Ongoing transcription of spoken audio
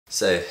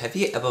So, have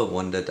you ever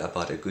wondered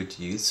about a good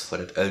use for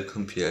that old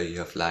computer you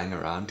have lying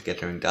around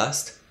gathering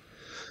dust?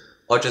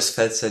 Or just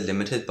felt so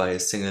limited by a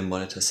single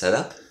monitor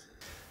setup?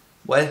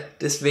 Well,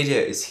 this video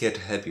is here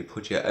to help you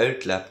put your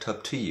old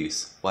laptop to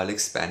use while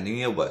expanding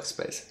your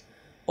workspace,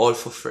 all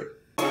for free.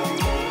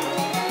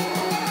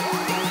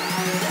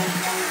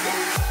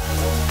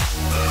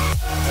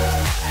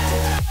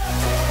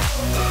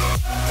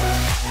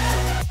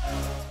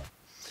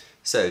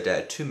 So there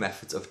are two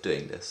methods of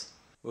doing this.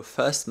 The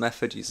first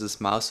method uses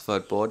mouse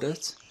without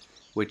borders,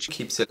 which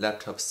keeps your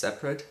laptop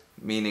separate,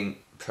 meaning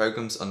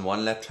programs on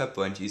one laptop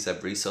won't use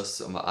up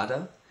resources on the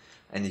other,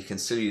 and you can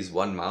still use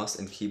one mouse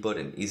and keyboard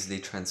and easily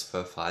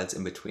transfer files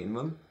in between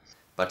them,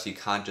 but you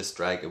can't just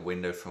drag a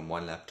window from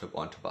one laptop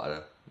onto the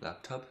other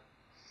laptop.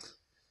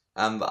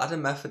 The other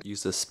method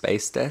uses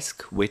Space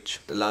Desk, which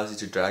allows you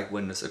to drag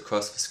windows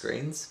across the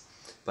screens,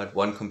 but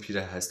one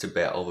computer has to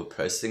bear all the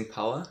processing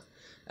power,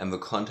 and the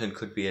content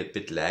could be a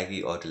bit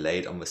laggy or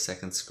delayed on the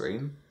second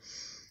screen.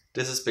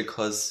 This is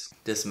because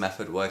this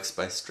method works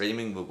by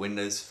streaming the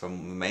windows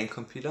from the main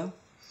computer.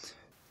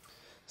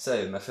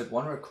 So method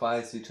 1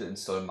 requires you to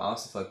install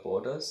Mouse Without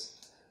Borders,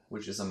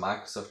 which is a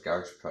Microsoft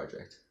Garage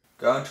project.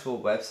 Go onto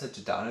the website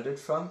to download it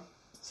from.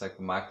 It's like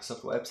the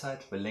Microsoft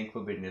website, the link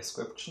will be in the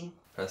description.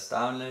 Press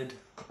download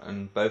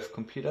on both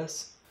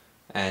computers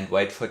and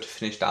wait for it to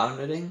finish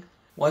downloading.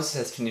 Once it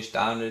has finished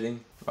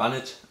downloading,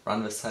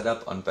 run the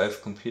setup on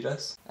both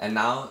computers. And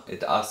now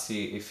it asks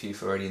you if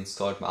you've already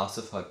installed Mouse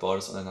Without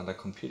Borders on another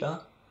computer.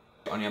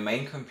 On your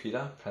main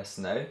computer, press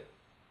no.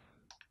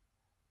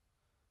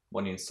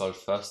 One you installed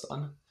first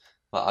on.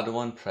 The other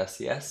one, press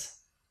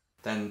yes.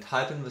 Then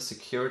type in the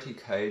security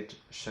code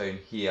shown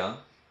here,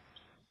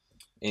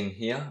 in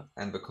here,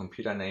 and the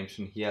computer name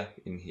shown here,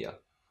 in here.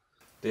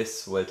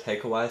 This will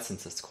take a while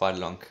since it's quite a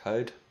long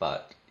code,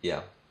 but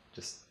yeah,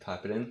 just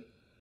type it in.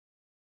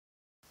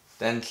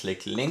 Then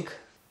click link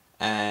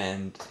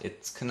and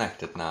it's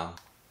connected now.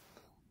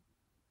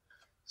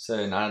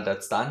 So now that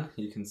that's done,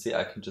 you can see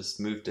I can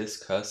just move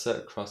this cursor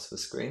across the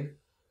screen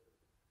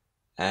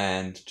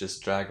and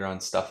just drag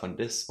around stuff on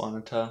this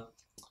monitor,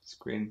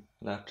 screen,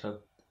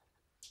 laptop,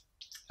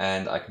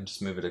 and I can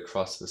just move it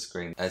across the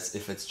screen as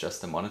if it's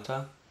just a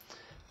monitor.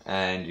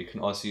 And you can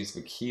also use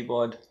the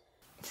keyboard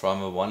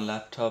from the one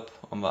laptop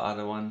on the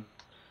other one.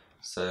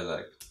 So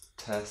like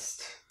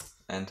test,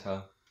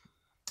 enter.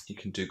 You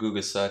can do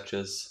Google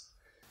searches.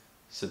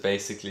 So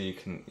basically you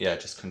can,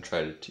 just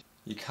control it.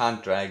 You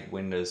can't drag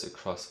windows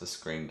across the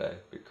screen though,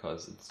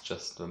 because it's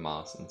just the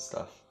mouse and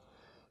stuff.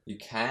 You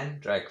can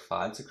drag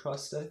files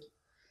across though.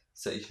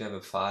 So if you have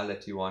a file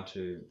that you want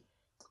to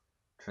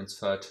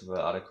transfer to the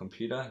other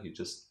computer, you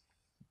just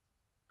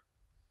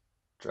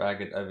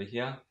drag it over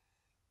here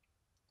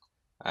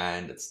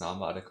and it's now on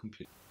the other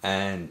computer.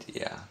 And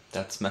yeah,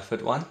 that's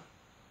method 1.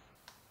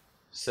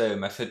 So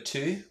method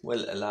 2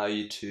 will allow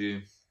you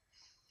to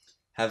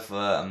have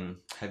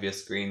your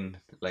screen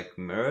like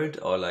mirrored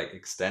or like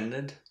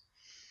extended.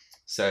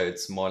 So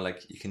it's more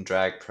like you can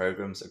drag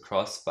programs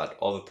across, but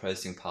all the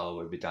processing power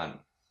will be done,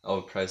 all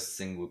the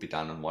processing will be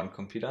done on one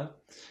computer.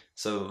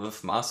 So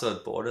with Mouse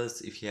Without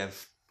Borders, if you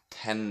have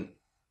 10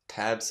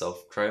 tabs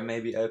of Chrome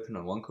maybe open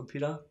on one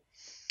computer,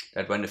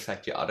 that won't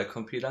affect your other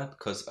computer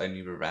because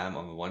only the RAM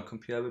on the one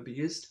computer will be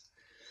used.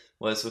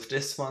 Whereas with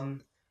this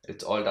one,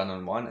 it's all done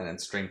on one and then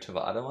streamed to the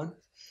other one.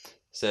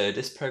 So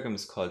this program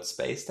is called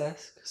Space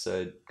Desk.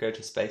 So go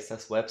to Space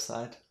Desk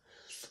website.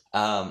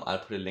 I'll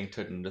put a link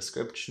to it in the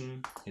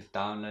description. Hit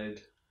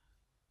download.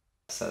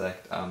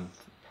 Select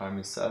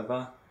primary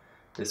server.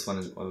 This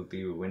one will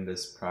be the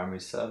Windows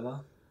primary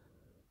server.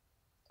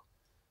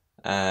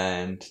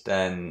 And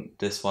then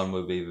this one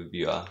will be the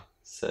viewer.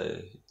 So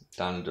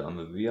download it on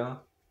the viewer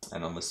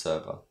and on the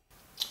server.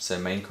 So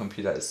main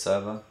computer is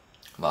server.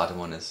 The other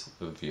one is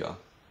the viewer.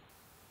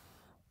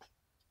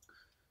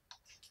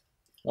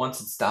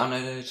 Once it's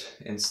downloaded,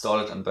 install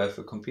it on both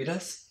the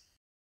computers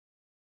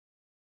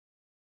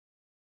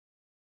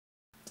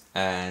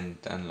and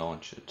then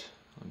launch it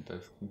on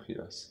both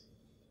computers.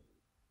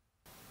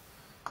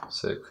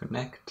 So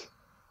connect.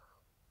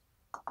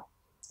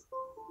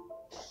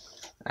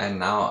 And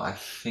now I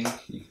think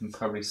you can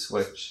probably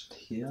switch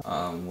here.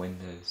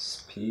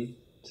 Windows P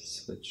to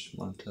switch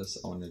monitors.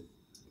 I want to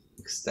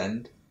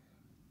extend.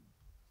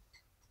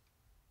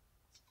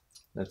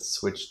 Let's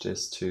switch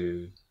this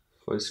to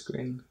full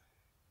screen.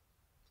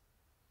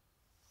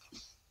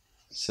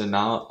 So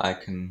now I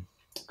can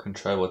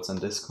control what's on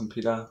this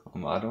computer,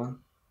 on the other one.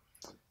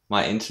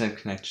 My internet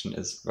connection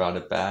is rather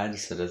bad,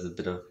 so there's a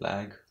bit of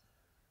lag.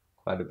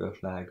 Quite a bit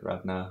of lag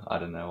right now, I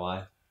don't know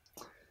why.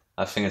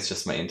 I think it's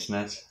just my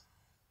internet.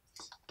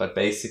 But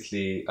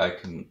basically I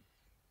can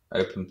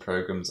open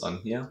programs on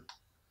here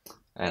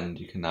and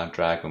you can now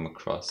drag them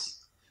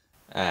across.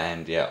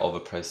 And yeah, all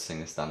the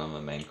processing is done on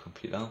the main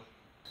computer.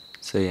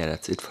 So yeah,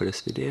 that's it for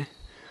this video.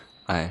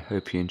 I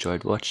hope you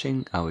enjoyed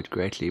watching. I would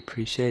greatly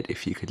appreciate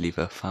if you could leave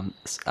a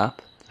thumbs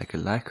up, like a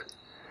like,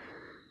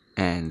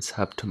 and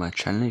sub to my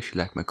channel if you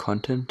like my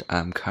content.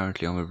 I'm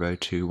currently on the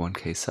road to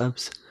 1k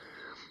subs,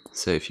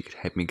 so if you could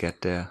help me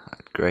get there,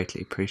 I'd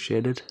greatly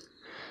appreciated.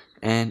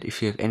 And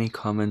if you have any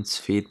comments,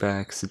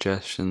 feedback,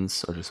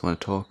 suggestions, or just want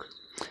to talk,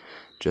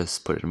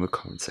 just put it in the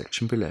comment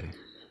section below.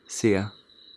 See ya!